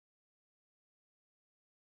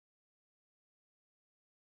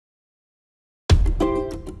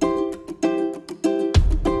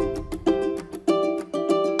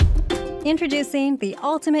Introducing the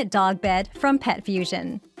Ultimate Dog Bed from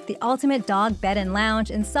PetFusion. The Ultimate Dog Bed and Lounge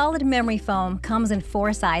in solid memory foam comes in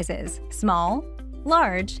 4 sizes: small,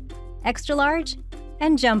 large, extra large,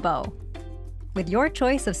 and jumbo, with your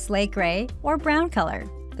choice of slate gray or brown color.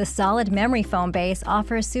 The solid memory foam base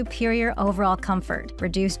offers superior overall comfort,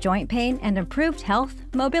 reduced joint pain, and improved health,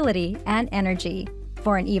 mobility, and energy.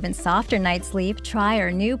 For an even softer night's sleep, try our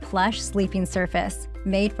new plush sleeping surface.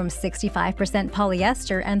 Made from 65%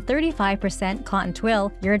 polyester and 35% cotton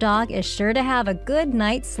twill, your dog is sure to have a good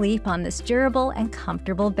night's sleep on this durable and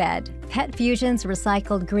comfortable bed. PetFusion's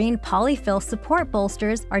recycled green polyfill support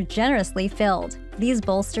bolsters are generously filled. These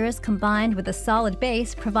bolsters, combined with a solid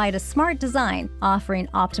base, provide a smart design, offering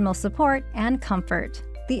optimal support and comfort.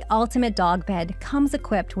 The Ultimate Dog Bed comes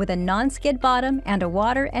equipped with a non-skid bottom and a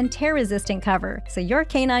water and tear-resistant cover, so your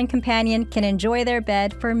canine companion can enjoy their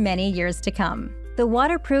bed for many years to come. The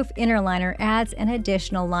waterproof inner liner adds an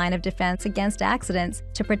additional line of defense against accidents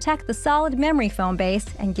to protect the solid memory foam base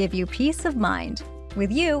and give you peace of mind.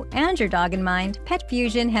 With you and your dog in mind,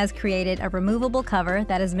 PetFusion has created a removable cover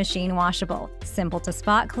that is machine washable. Simple to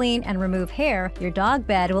spot clean and remove hair, your dog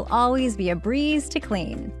bed will always be a breeze to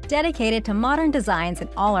clean. Dedicated to modern designs in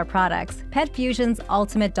all our products, PetFusion's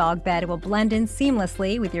Ultimate Dog Bed will blend in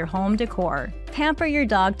seamlessly with your home decor. Pamper your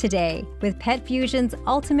dog today with PetFusion's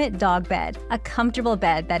Ultimate Dog Bed, a comfortable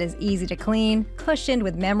bed that is easy to clean, cushioned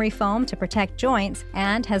with memory foam to protect joints,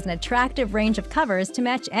 and has an attractive range of covers to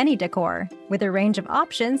match any decor. With a range of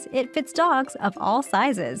options, it fits dogs of all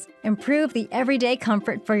sizes. Improve the everyday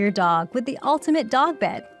comfort for your dog with the Ultimate Dog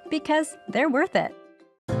Bed, because they're worth it.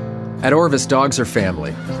 At Orvis, dogs are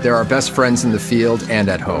family. They're our best friends in the field and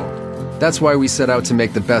at home. That's why we set out to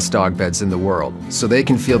make the best dog beds in the world, so they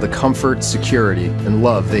can feel the comfort, security, and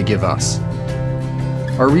love they give us.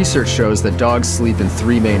 Our research shows that dogs sleep in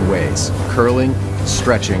 3 main ways: curling,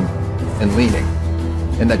 stretching, and leaning.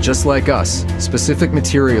 And that just like us, specific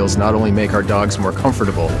materials not only make our dogs more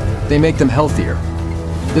comfortable, they make them healthier.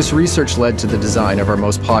 This research led to the design of our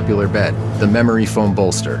most popular bed, the memory foam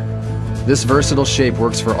bolster. This versatile shape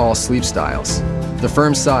works for all sleep styles. The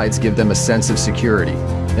firm sides give them a sense of security,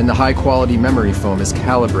 and the high-quality memory foam is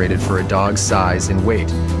calibrated for a dog's size and weight,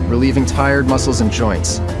 relieving tired muscles and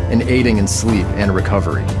joints, and aiding in sleep and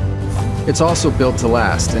recovery. It's also built to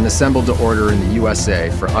last and assembled to order in the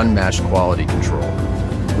USA for unmatched quality control.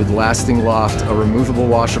 With lasting loft, a removable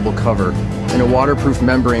washable cover, and a waterproof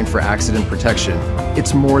membrane for accident protection,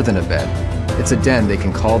 it's more than a bed. It's a den they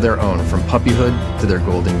can call their own from puppyhood to their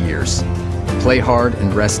golden years. Play hard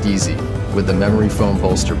and rest easy with the memory foam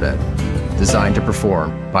bolster bed. Designed to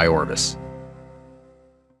perform by Orvis.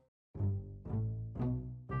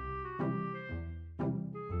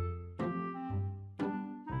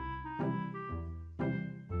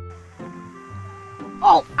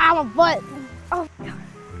 Oh, ow, butt. Oh, God.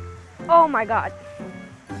 Oh my God.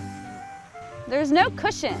 There's no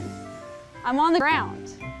cushion. I'm on the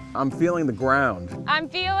ground. I'm feeling the ground. I'm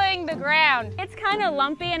feeling the ground. It's kind of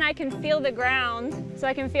lumpy and I can feel the ground, so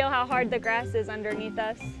I can feel how hard the grass is underneath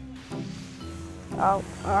us. Oh,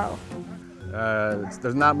 oh.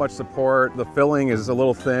 There's not much support. The filling is a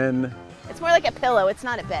little thin. It's more like a pillow, it's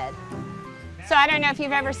not a bed. So I don't know if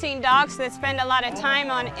you've ever seen dogs that spend a lot of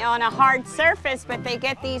time on a hard surface, but they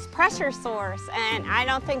get these pressure sores, and I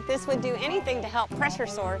don't think this would do anything to help pressure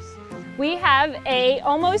sores. We have a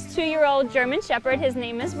almost 2-year-old German Shepherd. His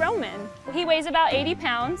name is Roman. He weighs about 80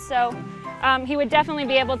 pounds, so he would definitely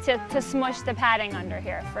be able to smush the padding under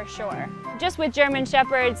here for sure. Just with German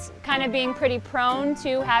Shepherds kind of being pretty prone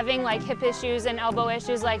to having like hip issues and elbow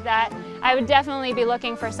issues like that, I would definitely be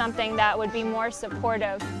looking for something that would be more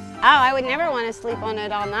supportive. Oh, I would never want to sleep on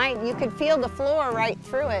it all night. You could feel the floor right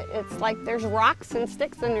through it. It's like there's rocks and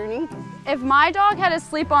sticks underneath. If my dog had to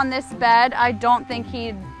sleep on this bed, I don't think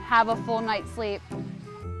he'd have a full night's sleep.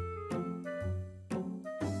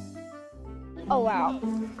 Oh, wow.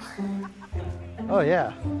 Oh,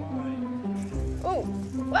 yeah. Oh,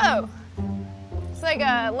 whoa. It's like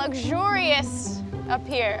a luxurious up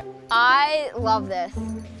here. I love this.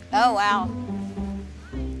 Oh, wow.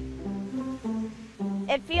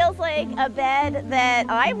 It feels like a bed that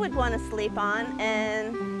I would want to sleep on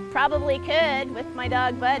and probably could with my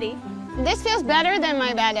dog Buddy. This feels better than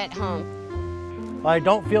my bed at home. I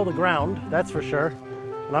don't feel the ground, that's for sure.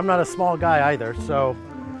 And I'm not a small guy either, so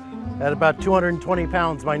at about 220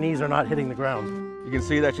 pounds, my knees are not hitting the ground. You can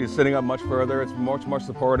see that she's sitting up much further. It's much more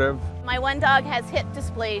supportive. My one dog has hip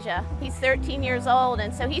dysplasia. He's 13 years old,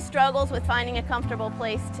 and so he struggles with finding a comfortable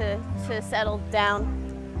place to settle down.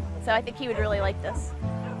 So I think he would really like this.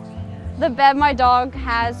 The bed my dog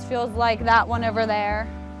has feels like that one over there.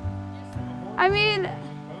 I mean,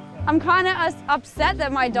 I'm kind of upset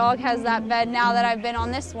that my dog has that bed now that I've been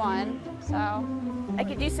on this one, so. I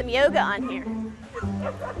could do some yoga on here.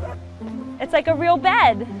 It's like a real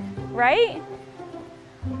bed, right?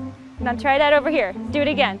 Now try that over here. Do it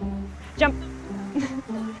again. Jump.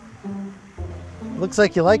 Looks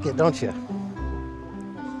like you like it, don't you?